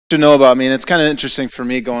To know about me, and it's kind of interesting for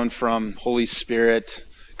me going from Holy Spirit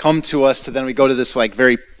come to us to then we go to this like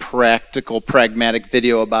very practical, pragmatic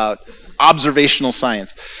video about observational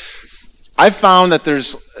science. I've found that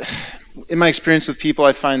in my experience with people,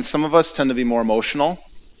 I find some of us tend to be more emotional,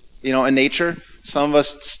 in nature. Some of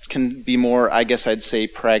us can be more, I guess I'd say,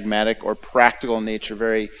 pragmatic or practical in nature,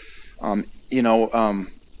 very,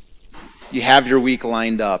 you have your week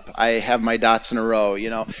lined up. I have my dots in a row,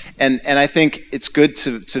 And I think it's good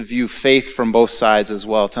to view faith from both sides as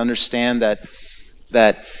well, to understand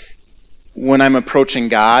that when I'm approaching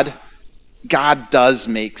God, God does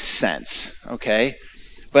make sense, okay?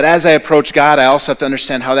 But as I approach God, I also have to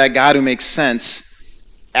understand how that God who makes sense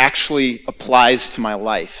actually applies to my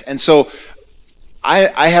life. And so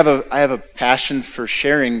I have a passion for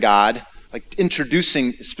sharing God, like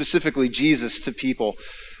introducing specifically Jesus to people.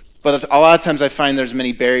 But a lot of times I find there's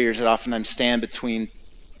many barriers that oftentimes stand between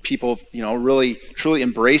people, really truly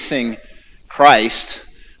embracing Christ,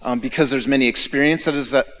 because there's many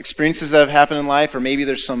experiences that have happened in life, or maybe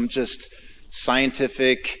there's some just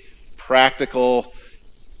scientific, practical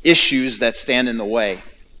issues that stand in the way.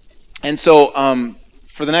 And so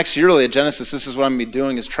for the next year really at Genesis, this is what I'm going to be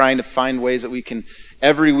doing, is trying to find ways that we can,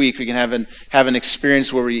 every week, we can have an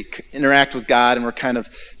experience where we interact with God, and we're kind of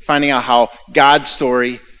finding out how God's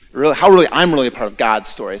story, I'm really a part of God's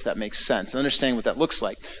story, if that makes sense, and understanding what that looks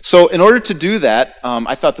like. So in order to do that,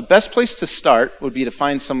 I thought the best place to start would be to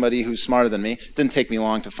find somebody who's smarter than me. It didn't take me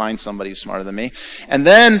long to find somebody who's smarter than me. And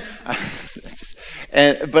then,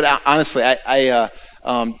 but honestly,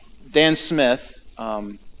 Dan Smith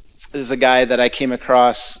is a guy that I came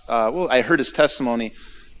across, I heard his testimony,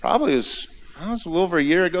 probably it was a little over a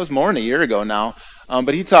year ago, it was more than a year ago now,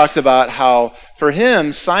 but he talked about how, for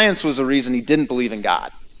him, science was a reason he didn't believe in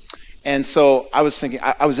God. And so I was thinking,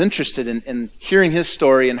 I was interested in hearing his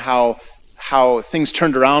story and how things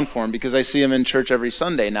turned around for him, because I see him in church every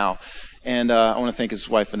Sunday now. And I want to thank his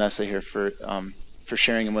wife Vanessa here for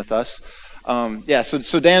sharing him with us.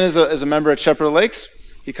 So Dan is a member at Shepherd of Lakes.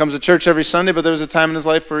 He comes to church every Sunday, but there was a time in his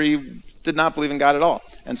life where he did not believe in God at all.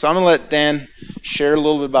 And so I'm going to let Dan share a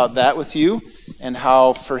little bit about that with you, and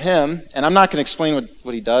how for him, and I'm not going to explain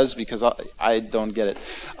what he does because I don't get it.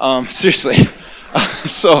 Seriously.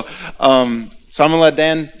 So I'm going to let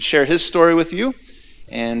Dan share his story with you,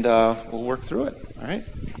 and we'll work through it. All right?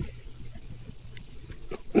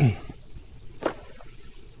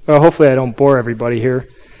 Well, hopefully I don't bore everybody here.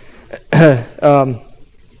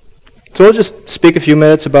 So we'll just speak a few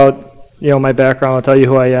minutes about my background. I'll tell you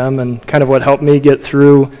who I am and kind of what helped me get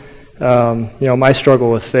through my struggle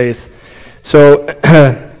with faith. So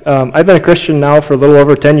I've been a Christian now for a little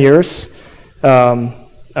over 10 years.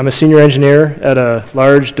 I'm a senior engineer at a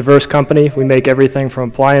large, diverse company. We make everything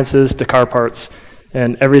from appliances to car parts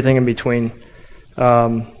and everything in between.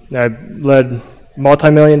 I've led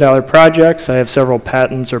multi-million-dollar projects. I have several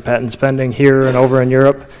patents or patents pending here and over in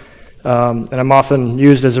Europe. And I'm often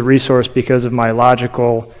used as a resource because of my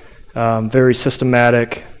logical, very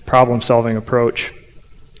systematic problem-solving approach.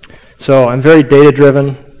 So I'm very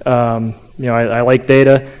data-driven. I like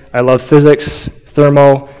data. I love physics,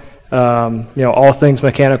 thermo, all things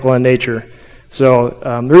mechanical in nature. So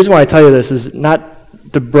the reason why I tell you this is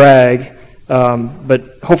not to brag,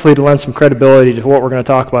 but hopefully to lend some credibility to what we're going to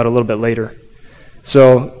talk about a little bit later.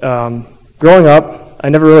 So growing up, I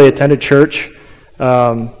never really attended church.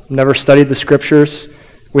 Never studied the scriptures.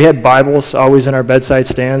 We had Bibles always in our bedside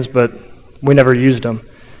stands, but we never used them.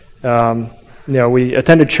 We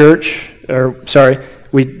attended church,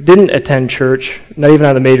 we didn't attend church, not even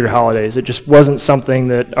on the major holidays. It just wasn't something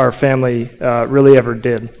that our family really ever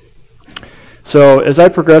did. So as I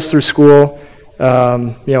progressed through school,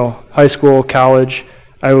 high school, college,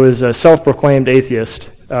 I was a self-proclaimed atheist.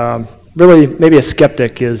 Really, maybe a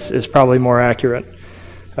skeptic is probably more accurate.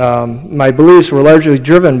 My beliefs were largely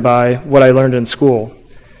driven by what I learned in school.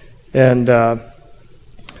 And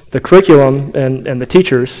the curriculum and the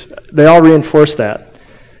teachers, they all reinforced that.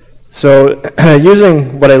 So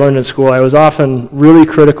using what I learned in school, I was often really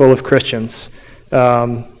critical of Christians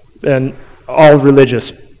and all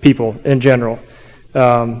religious people in general.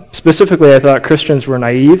 Specifically, I thought Christians were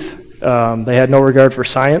naive. They had no regard for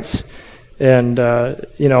science. And,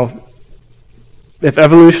 if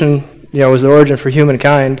evolution was the origin for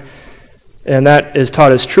humankind, and that is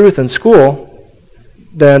taught as truth in school,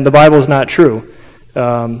 then the Bible is not true.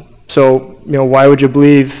 So why would you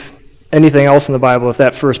believe anything else in the Bible if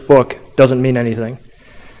that first book doesn't mean anything?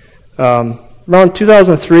 Around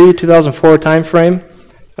 2003, 2004 time frame,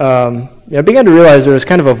 I began to realize there was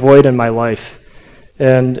kind of a void in my life,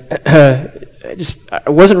 and I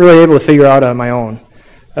wasn't really able to figure out on my own.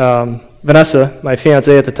 Vanessa, my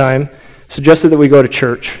fiancée at the time, suggested that we go to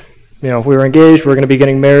church. If we were engaged, we were going to be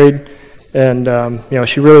getting married, and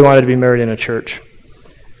she really wanted to be married in a church.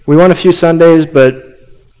 We went a few Sundays, but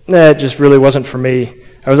it just really wasn't for me.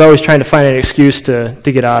 I was always trying to find an excuse to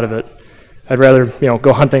get out of it. I'd rather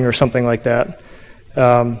go hunting or something like that.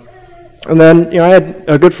 And then I had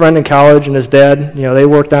a good friend in college, and his dad, they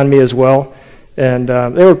worked on me as well, and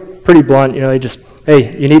they were pretty blunt. They just,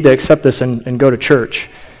 hey, you need to accept this and go to church.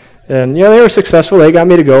 And they were successful. They got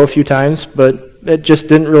me to go a few times, but it just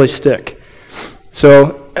didn't really stick.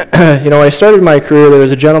 So when I started my career, there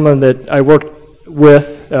was a gentleman that I worked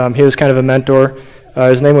with. He was kind of a mentor.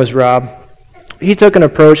 His name was Rob. He took an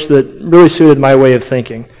approach that really suited my way of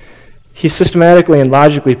thinking. He systematically and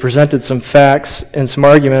logically presented some facts and some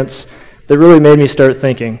arguments that really made me start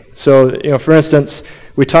thinking. So, for instance,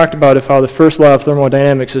 we talked about how the first law of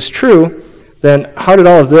thermodynamics is true, then how did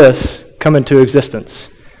all of this come into existence?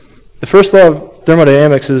 The first law of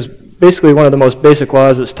thermodynamics is basically one of the most basic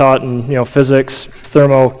laws that's taught in physics,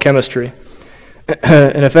 thermochemistry.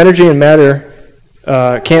 And if energy and matter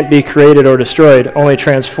can't be created or destroyed, only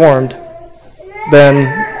transformed,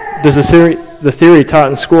 then does the theory taught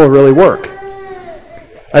in school really work?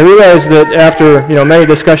 I realized that after many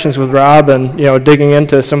discussions with Rob and digging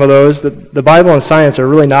into some of those, that the Bible and science are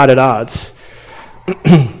really not at odds.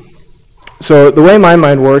 So the way my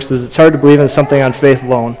mind works is it's hard to believe in something on faith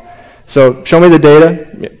alone. So show me the data,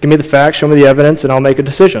 give me the facts, show me the evidence, and I'll make a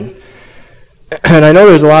decision. And I know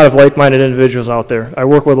there's a lot of like-minded individuals out there. I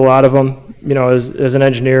work with a lot of them, as an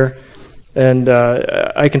engineer, and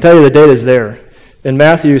I can tell you the data is there. In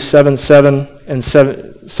Matthew 7 through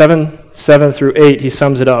 8, he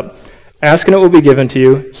sums it up. Ask and it will be given to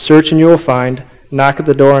you. Search and you will find. Knock at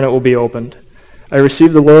the door and it will be opened. I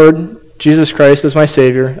received the Lord Jesus Christ as my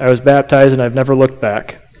Savior. I was baptized and I've never looked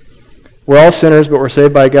back. We're all sinners, but we're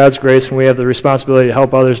saved by God's grace, and we have the responsibility to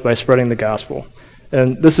help others by spreading the gospel.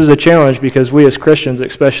 And this is a challenge because we as Christians,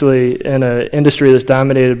 especially in an industry that's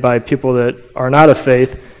dominated by people that are not of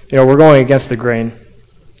faith, we're going against the grain.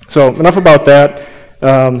 So enough about that.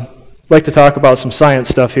 I'd like to talk about some science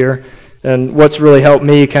stuff here and what's really helped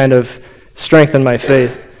me kind of strengthen my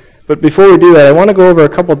faith. But before we do that, I want to go over a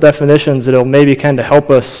couple definitions that will maybe kind of help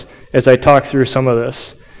us as I talk through some of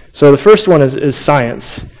this. So the first one is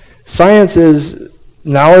science. Science is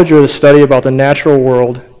knowledge or the study about the natural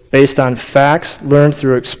world based on facts learned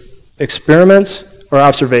through experiments or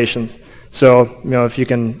observations. So, if you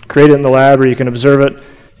can create it in the lab or you can observe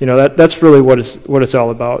it, that's really what it's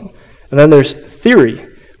all about. And then there's theory,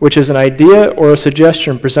 which is an idea or a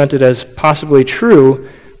suggestion presented as possibly true,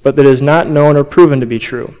 but that is not known or proven to be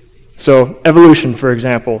true. So evolution, for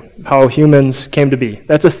example, how humans came to be.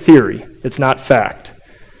 That's a theory. It's not fact.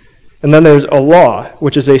 And then there's a law,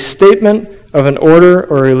 which is a statement of an order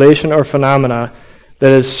or relation or phenomena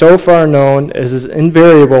that is so far known as is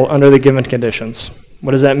invariable under the given conditions.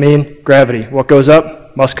 What does that mean? Gravity. What goes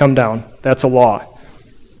up must come down. That's a law.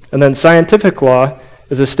 And then scientific law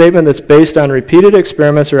is a statement that's based on repeated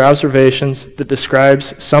experiments or observations that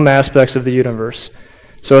describes some aspects of the universe.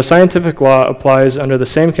 So a scientific law applies under the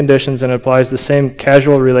same conditions and applies the same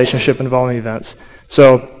causal relationship involving events.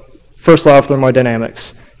 So first law of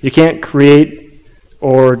thermodynamics. You can't create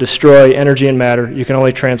or destroy energy and matter. You can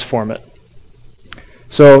only transform it.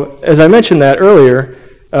 So as I mentioned that earlier,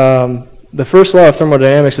 the first law of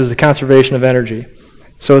thermodynamics is the conservation of energy.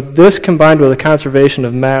 So this combined with the conservation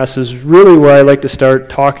of mass is really where I like to start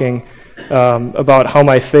talking about how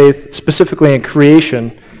my faith, specifically in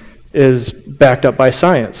creation, is backed up by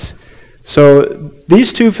science. So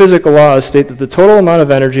these two physical laws state that the total amount of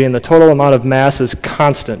energy and the total amount of mass is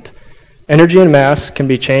constant. Energy and mass can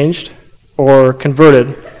be changed or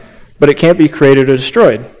converted, but it can't be created or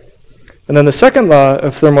destroyed. And then the second law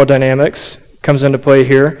of thermodynamics comes into play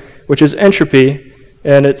here, which is entropy,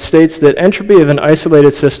 and it states that entropy of an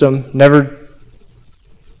isolated system never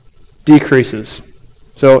decreases.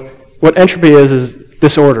 So what entropy is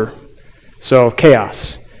disorder, so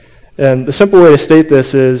chaos. And the simple way to state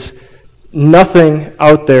this is nothing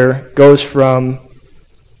out there goes from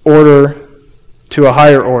order to a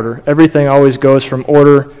higher order. Everything always goes from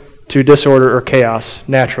order to disorder or chaos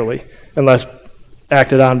naturally, unless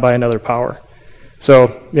acted on by another power.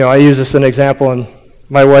 So, I use this as an example, and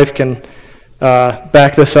my wife can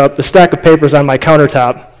back this up. The stack of papers on my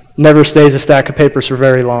countertop never stays a stack of papers for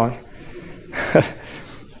very long.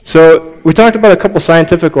 So we talked about a couple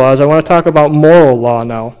scientific laws. I want to talk about moral law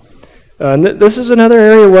now. This is another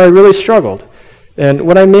area where I really struggled. And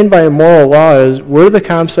what I mean by a moral law is where do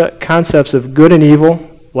the concepts of good and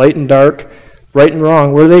evil, light and dark, right and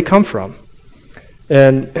wrong, where do they come from?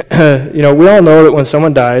 And, we all know that when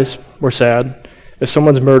someone dies, we're sad. If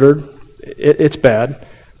someone's murdered, it's bad.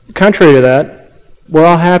 Contrary to that, we're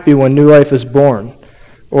all happy when new life is born,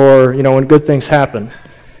 or, when good things happen.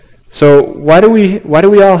 So why do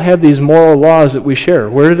we all have these moral laws that we share?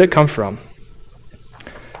 Where did it come from?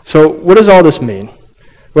 So what does all this mean?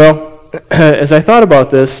 Well, as I thought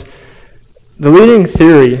about this, the leading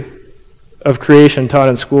theory of creation taught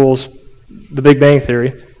in schools, the Big Bang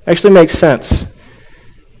Theory, actually makes sense.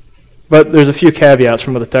 But there's a few caveats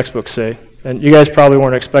from what the textbooks say. And you guys probably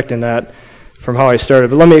weren't expecting that from how I started,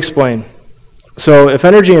 but let me explain. So if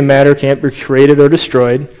energy and matter can't be created or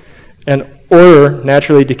destroyed, and order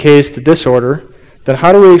naturally decays to disorder, then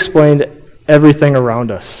how do we explain everything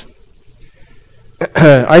around us?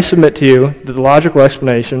 I submit to you that the logical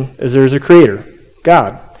explanation is there is a creator,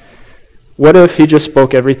 God. What if he just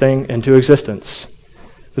spoke everything into existence?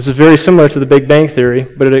 This is very similar to the Big Bang Theory,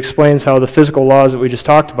 but it explains how the physical laws that we just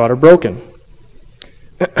talked about are broken.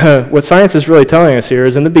 What science is really telling us here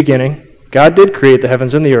is in the beginning, God did create the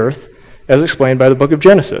heavens and the earth, as explained by the book of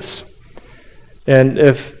Genesis. And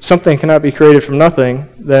if something cannot be created from nothing,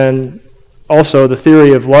 then also the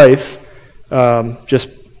theory of life, just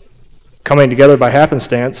coming together by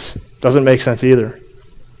happenstance, doesn't make sense either.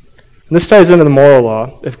 And this ties into the moral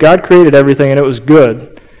law. If God created everything and it was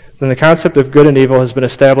good, then the concept of good and evil has been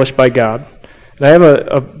established by God. And I have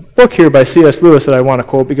a book here by C.S. Lewis that I want to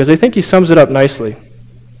quote because I think he sums it up nicely.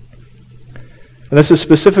 And this is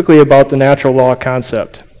specifically about the natural law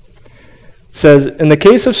concept. It says, in the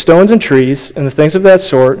case of stones and trees and the things of that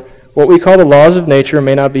sort, what we call the laws of nature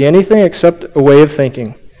may not be anything except a way of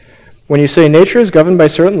thinking. When you say nature is governed by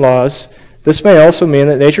certain laws, this may also mean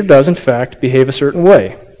that nature does, in fact, behave a certain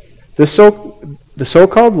way. The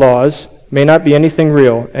so-called laws may not be anything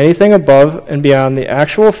real, anything above and beyond the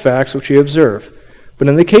actual facts which we observe. But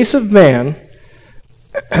in the case of man,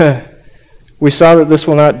 we saw that this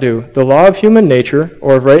will not do. The law of human nature,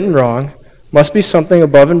 or of right and wrong, must be something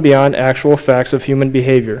above and beyond actual facts of human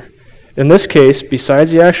behavior. In this case,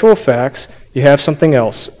 besides the actual facts, you have something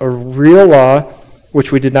else, a real law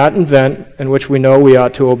which we did not invent and which we know we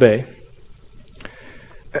ought to obey.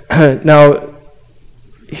 Now,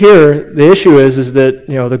 here, the issue is that,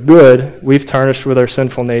 the good we've tarnished with our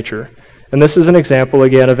sinful nature. And this is an example,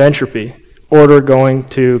 again, of entropy, order going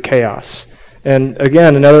to chaos. And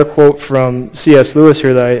again, another quote from C.S. Lewis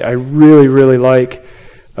here that I really, really like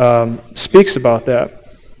speaks about that.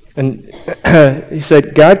 And he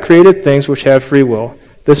said, God created things which have free will.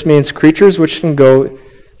 This means creatures which can go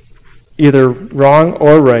either wrong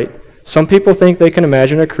or right. Some people think they can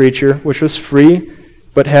imagine a creature which was free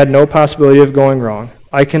but had no possibility of going wrong.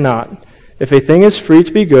 I cannot. If a thing is free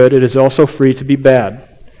to be good, it is also free to be bad.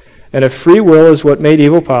 And if free will is what made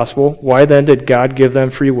evil possible, why then did God give them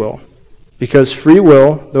free will? Because free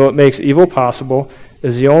will, though it makes evil possible,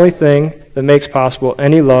 is the only thing that makes possible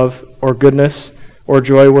any love or goodness or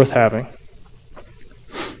joy worth having.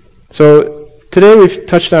 So today we've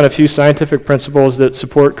touched on a few scientific principles that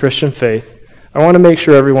support Christian faith. I want to make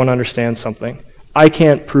sure everyone understands something. I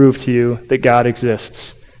can't prove to you that God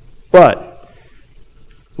exists. But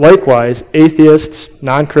likewise, atheists,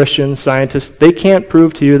 non-Christians, scientists, they can't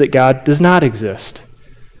prove to you that God does not exist.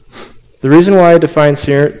 The reason why I define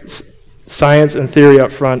science and theory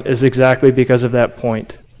up front is exactly because of that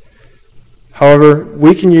point. However,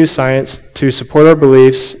 we can use science to support our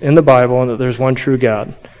beliefs in the Bible and that there's one true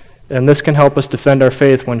God. And this can help us defend our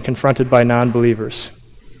faith when confronted by non-believers.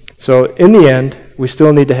 So in the end, we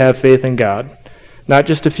still need to have faith in God. Not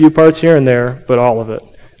just a few parts here and there, but all of it.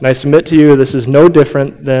 And I submit to you, this is no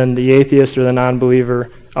different than the atheist or the non-believer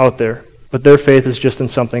out there, but their faith is just in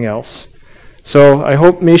something else. So I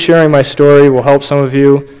hope me sharing my story will help some of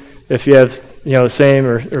you if you have the same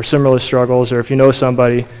or similar struggles, or if you know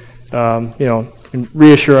somebody, and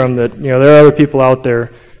reassure them that there are other people out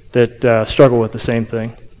there that struggle with the same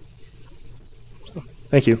thing. So,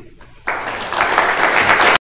 thank you.